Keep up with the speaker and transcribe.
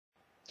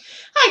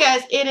Hi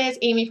guys, it is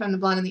Amy from The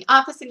Blonde in the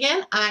Office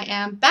again. I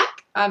am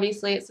back.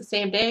 Obviously it's the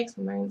same day because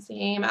I'm wearing the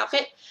same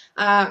outfit.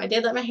 I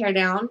did let my hair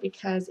down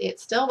because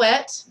it's still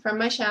wet from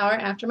my shower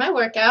after my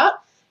workout.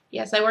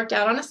 Yes, I worked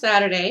out on a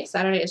Saturday.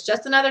 Saturday is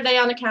just another day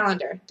on the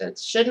calendar. That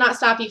should not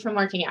stop you from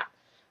working out.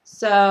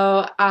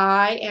 So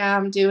I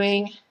am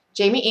doing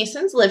Jamie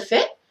Eason's Live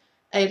Fit.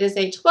 It is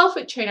a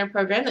 12-week trainer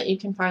program that you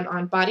can find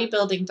on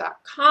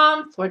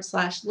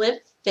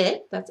bodybuilding.com/livefit.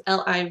 That's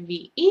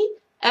LIVEFIT.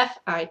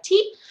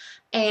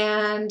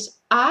 And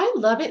I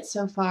love it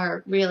so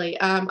far, really.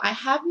 I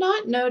have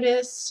not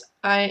noticed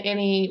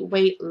any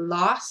weight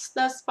loss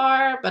thus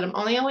far, but I'm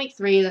only on week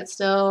 3. That's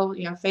still,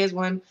 phase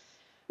 1.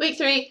 Week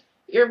 3,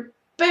 you're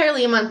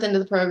barely a month into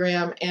the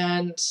program,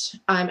 and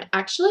I'm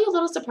actually a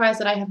little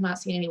surprised that I have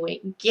not seen any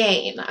weight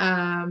gain.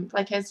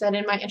 Like I said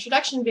in my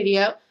introduction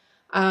video,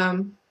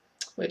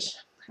 which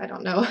I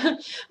don't know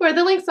where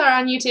the links are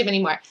on YouTube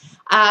anymore,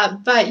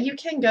 but you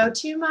can go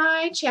to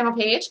my channel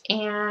page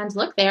and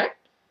look there.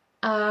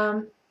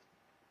 And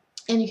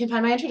you can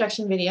find my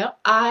introduction video.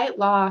 I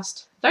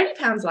lost 30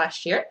 pounds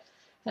last year.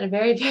 Had a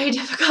very, very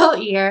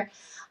difficult year.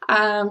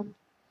 And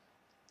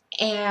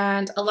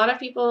a lot of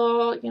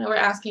people, were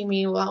asking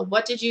me, well,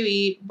 what did you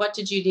eat? What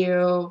did you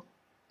do?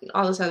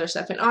 All this other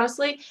stuff. And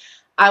honestly,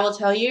 I will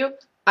tell you,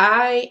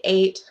 I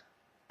ate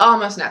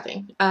almost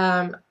nothing.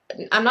 I'm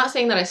not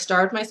saying that I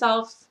starved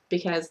myself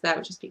because that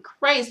would just be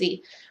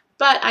crazy.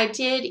 But I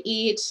did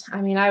eat,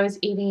 I was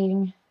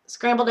eating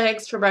scrambled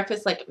eggs for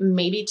breakfast, like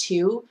maybe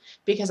 2,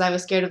 because I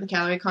was scared of the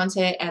calorie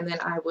content, and then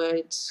I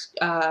would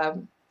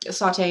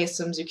saute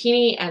some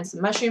zucchini and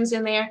some mushrooms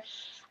in there,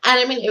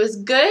 and it was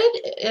good.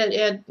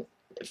 It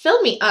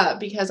filled me up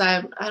because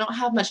I don't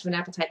have much of an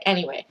appetite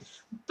anyway.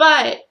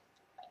 But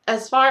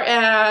as far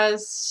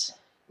as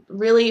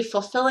really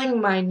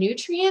fulfilling my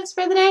nutrients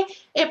for the day,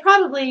 it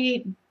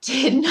probably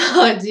did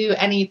not do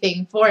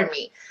anything for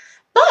me.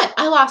 But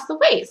I lost the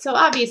weight, so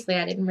obviously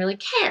I didn't really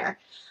care.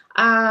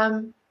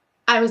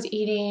 I was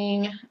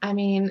eating,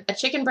 a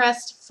chicken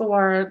breast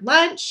for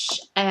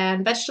lunch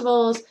and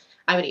vegetables.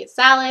 I would eat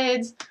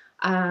salads,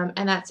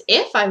 and that's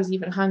if I was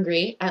even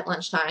hungry at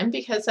lunchtime,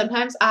 because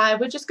sometimes I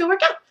would just go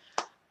work out.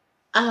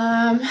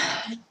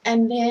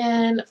 And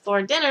then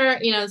for dinner,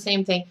 the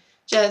same thing.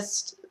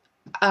 Just,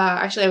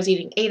 actually I was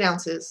eating 8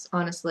 ounces,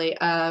 honestly,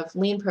 of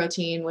lean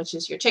protein, which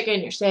is your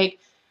chicken, your steak,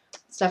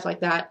 stuff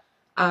like that.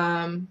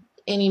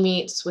 Any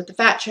meats with the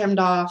fat trimmed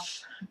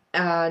off,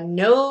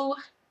 no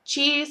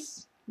cheese,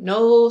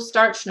 no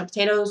starch, no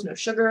potatoes, no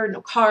sugar,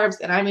 no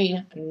carbs, and I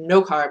mean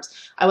no carbs.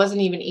 I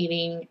wasn't even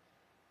eating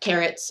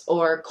carrots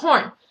or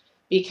corn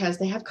because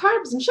they have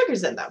carbs and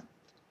sugars in them.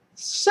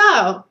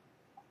 So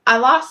I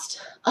lost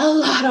a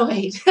lot of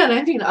weight, and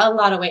I mean a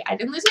lot of weight. I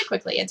didn't lose it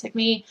quickly. It took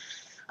me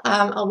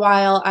a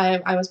while.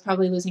 I was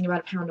probably losing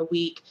about 1 pound a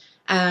week,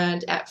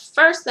 and at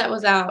first that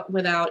was out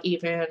without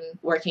even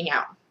working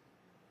out.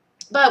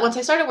 But once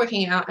I started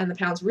working out and the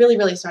pounds really,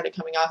 really started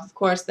coming off, of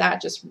course, that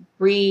just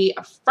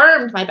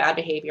reaffirmed my bad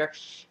behavior,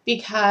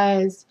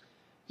 because,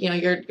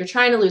 you're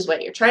trying to lose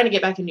weight. You're trying to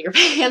get back into your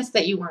pants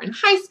that you were in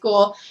high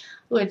school,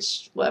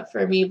 which,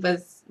 for me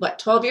was,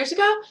 12 years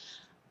ago?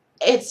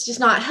 It's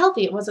just not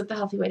healthy. It wasn't the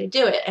healthy way to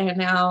do it. And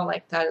now,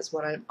 that is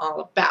what I'm all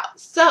about.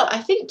 So I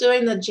think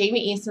doing the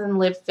Jamie Eason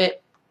Live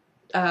Fit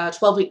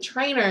 12-week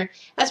trainer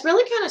has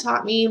really kind of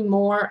taught me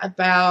more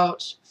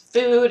about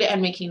food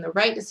and making the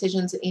right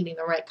decisions and eating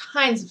the right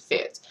kinds of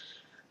foods,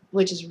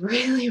 which is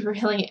really,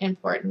 really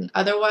important.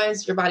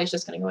 Otherwise, your body's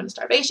just going to go into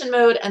starvation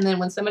mode, and then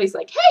when somebody's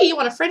like, hey, you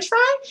want a french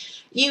fry?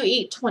 You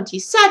eat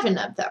 27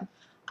 of them.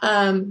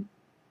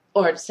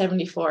 Or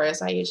 74,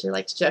 as I usually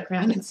like to joke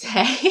around and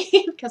say,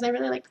 because I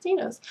really like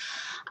potatoes.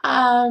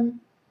 But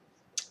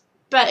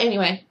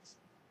anyway,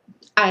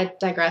 I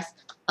digress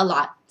a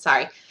lot.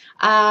 Sorry.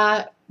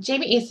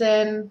 Jamie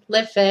Eason,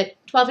 Live Fit,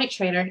 12-week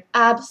trainer,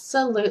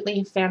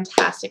 absolutely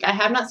fantastic. I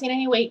have not seen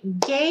any weight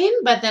gain,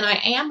 but then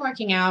I am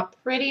working out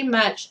pretty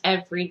much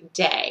every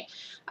day.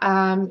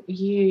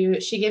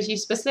 She gives you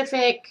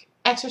specific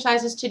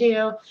exercises to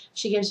do.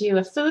 She gives you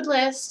a food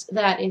list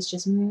that is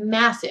just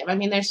massive.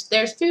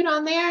 There's food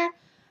on there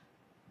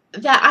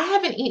that I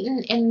haven't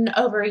eaten in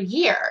over a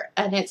year,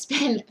 and it's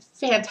been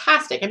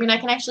fantastic. I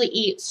can actually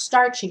eat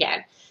starch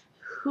again.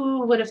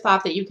 Who would have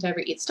thought that you could ever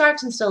eat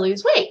starch and still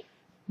lose weight?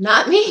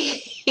 Not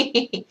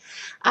me.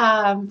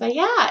 But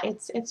yeah,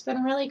 it's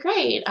been really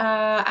great.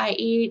 I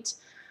eat,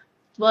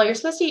 well, you're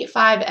supposed to eat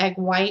 5 egg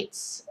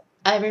whites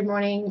every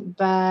morning,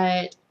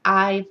 but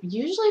I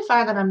usually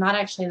find that I'm not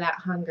actually that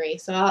hungry.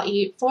 So I'll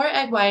eat 4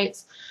 egg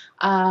whites,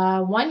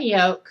 1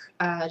 yolk,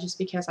 just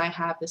because I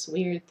have this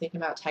weird thing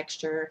about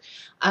texture.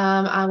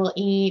 I will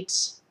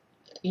eat,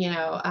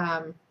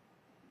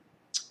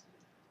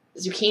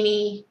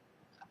 zucchini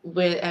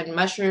and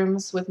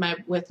mushrooms with my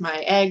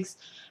eggs.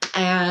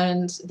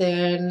 And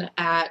then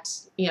at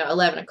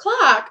 11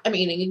 o'clock, I'm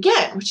eating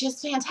again, which is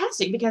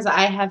fantastic, because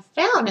I have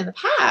found in the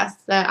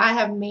past that I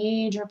have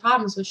major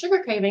problems with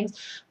sugar cravings,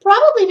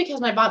 probably because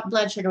my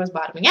blood sugar was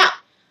bottoming out.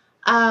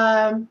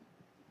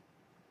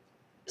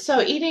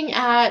 So eating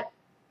at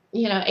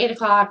 8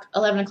 o'clock,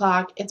 11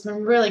 o'clock. It's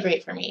been really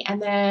great for me.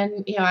 And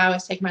then, I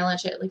always take my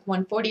lunch at like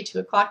 1:40, 2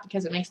 o'clock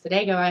because it makes the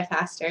day go by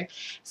faster.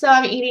 So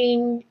I'm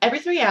eating every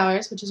 3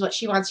 hours, which is what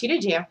she wants you to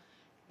do.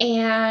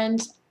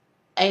 And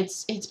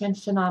it's been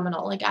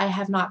phenomenal. Like, I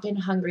have not been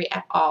hungry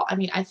at all. I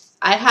mean, I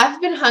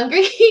have been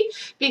hungry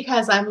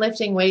because I'm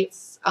lifting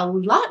weights a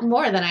lot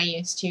more than I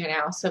used to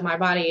now. So my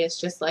body is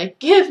just like,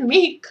 give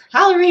me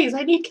calories.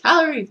 I need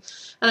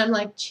calories. And I'm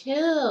like,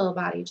 chill,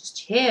 body, just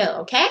chill,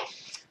 okay?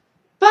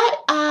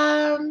 But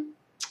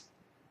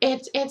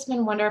it's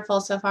been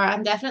wonderful so far.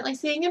 I'm definitely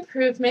seeing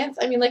improvements.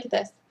 I mean, look at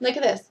this. Look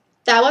at this.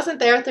 That wasn't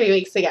there 3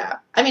 weeks ago.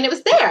 I mean, it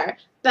was there,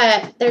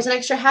 but there's an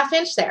extra ½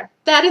 inch there.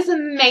 That is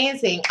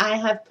amazing. I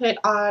have put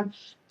on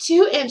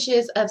 2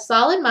 inches of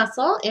solid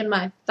muscle in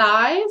my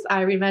thighs.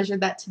 I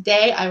remeasured that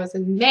today. I was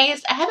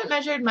amazed. I haven't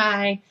measured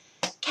my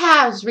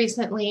calves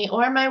recently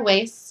or my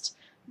waist,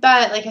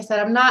 but like I said,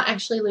 I'm not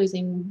actually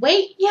losing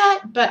weight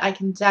yet, but I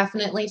can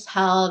definitely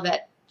tell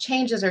that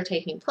changes are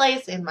taking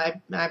place in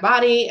my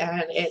body,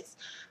 and it's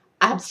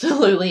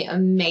absolutely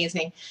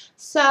amazing.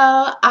 So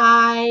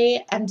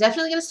I am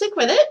definitely going to stick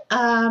with it.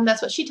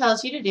 That's what she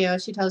tells you to do.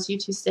 She tells you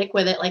to stick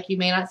with it. Like, you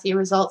may not see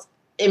results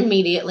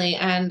immediately,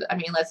 and I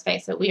mean, let's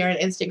face it, we are an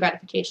instant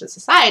gratification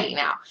society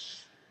now.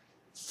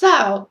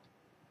 So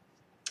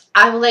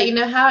I will let you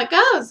know how it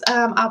goes.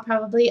 I'll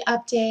probably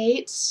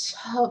update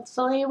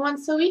hopefully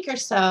once a week or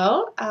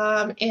so.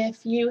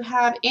 If you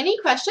have any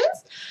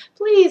questions,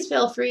 please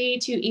feel free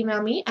to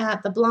email me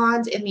at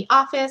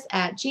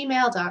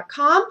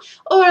theblondeintheoffice@gmail.com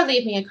or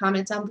leave me a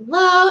comment down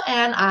below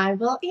and I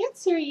will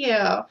answer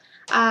you.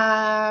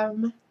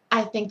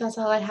 I think that's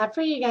all I have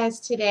for you guys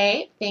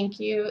today. Thank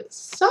you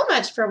so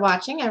much for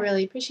watching. I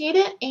really appreciate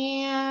it,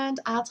 and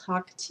I'll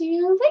talk to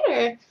you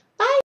later.